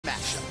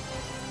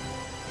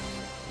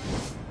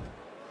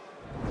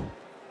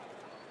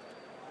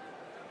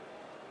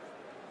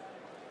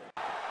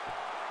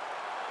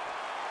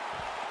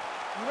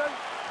All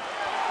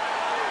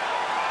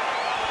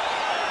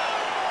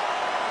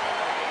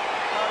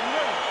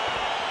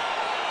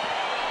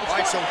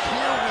right, so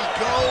here we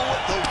go.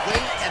 The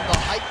weight and the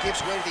height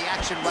gives way to the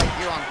action right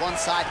here on one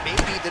side.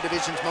 Maybe the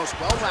division's most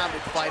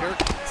well-rounded fighter,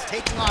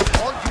 taking on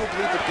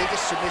arguably the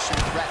biggest submission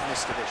threat in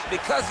this division.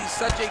 Because he's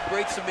such a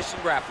great submission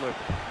grappler,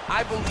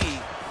 I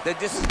believe that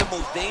this is the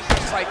most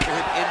dangerous fight for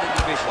him in the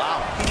division.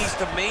 Wow. He needs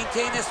to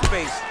maintain his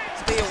space,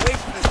 stay away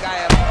from this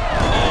guy.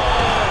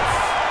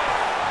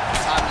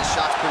 Timing the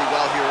shots pretty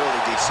well here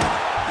early, DC.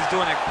 He's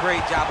doing a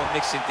great job of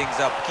mixing things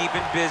up,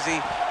 keeping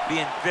busy,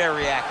 being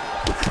very accurate.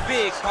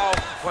 Big,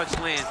 powerful punch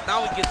lands.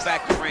 Now he gets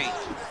back to range.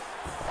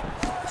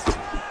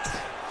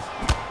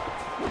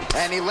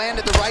 And he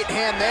landed the right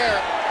hand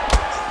there.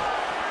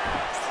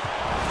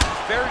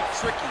 He's very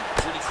tricky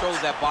when he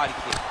throws that body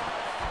kick.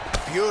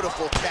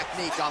 Beautiful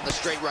technique on the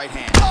straight right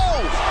hand.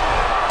 Oh,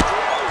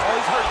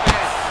 he's hurt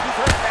bad. He's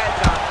hurt bad,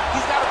 John.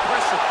 He's got to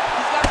press him.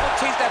 He's got to go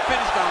chase that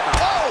finish down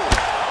now. Oh!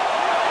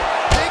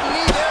 Big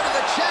knee there to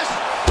the chest.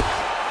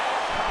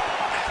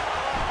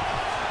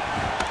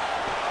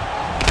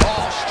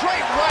 Oh,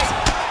 straight right.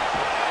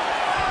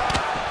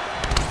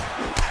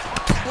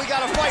 We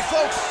got to fight,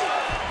 folks.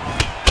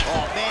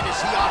 Oh, man, is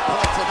he on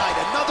point tonight.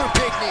 Another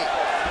big knee.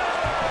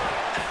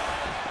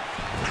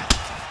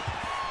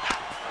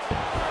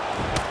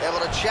 Able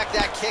to check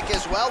that kick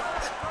as well.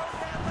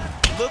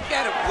 Look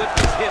at him whip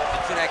his hip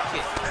into that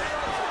kick.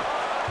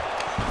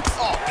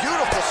 Oh,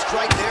 beautiful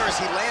strike there as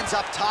he lands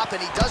up top,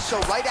 and he does so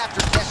right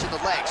after catching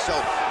the leg. So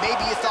maybe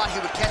you thought he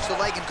would catch the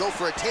leg and go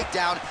for a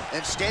takedown.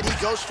 Instead, he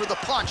goes for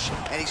the punch,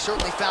 and he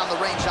certainly found the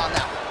range on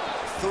that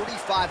one.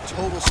 35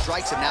 total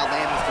strikes have now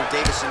landed for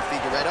Deiveson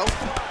Figueiredo.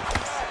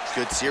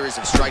 Good series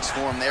of strikes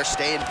for him there,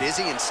 staying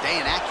busy and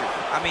staying accurate.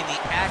 I mean, the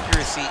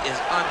accuracy is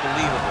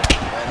unbelievable.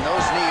 And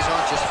those knees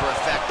aren't just for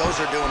effect, those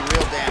are doing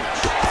real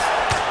damage.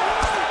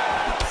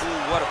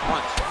 Ooh, what a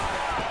punch.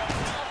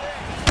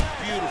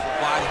 Beautiful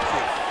body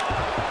kick.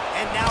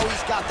 And now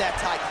he's got that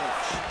tie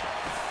clinch.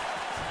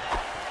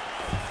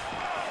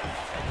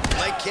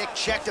 Leg kick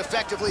checked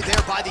effectively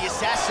there by the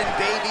assassin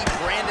baby,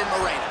 Brandon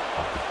Moreno.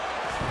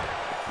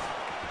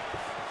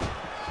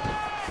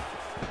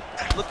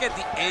 Look at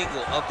the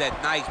angle of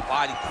that nice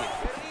body kick.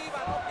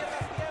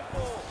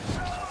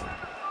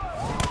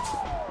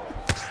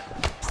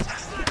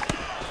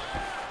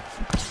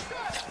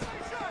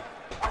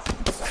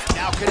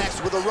 Now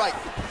connects with a right.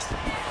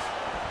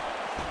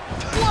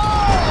 Whoa!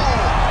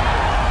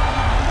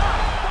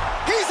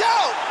 He's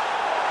out!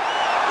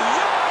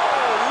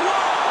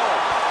 Whoa!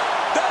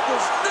 That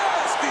was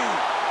nasty!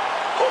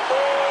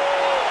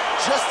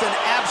 Just an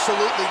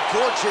absolutely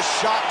gorgeous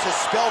shot to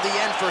spell the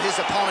end for his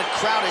opponent.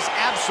 Crowd is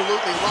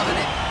absolutely loving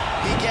it.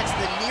 He gets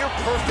the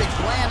near-perfect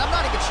land. I'm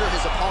not even sure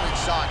his opponent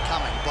saw it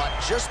coming, but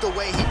just the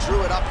way he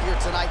drew it up here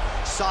tonight,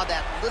 saw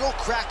that little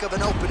crack of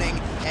an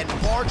opening and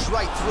marched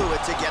right through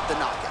it to get the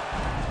knockout.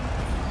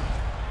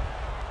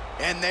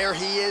 And there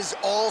he is,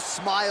 all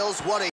smiles. What a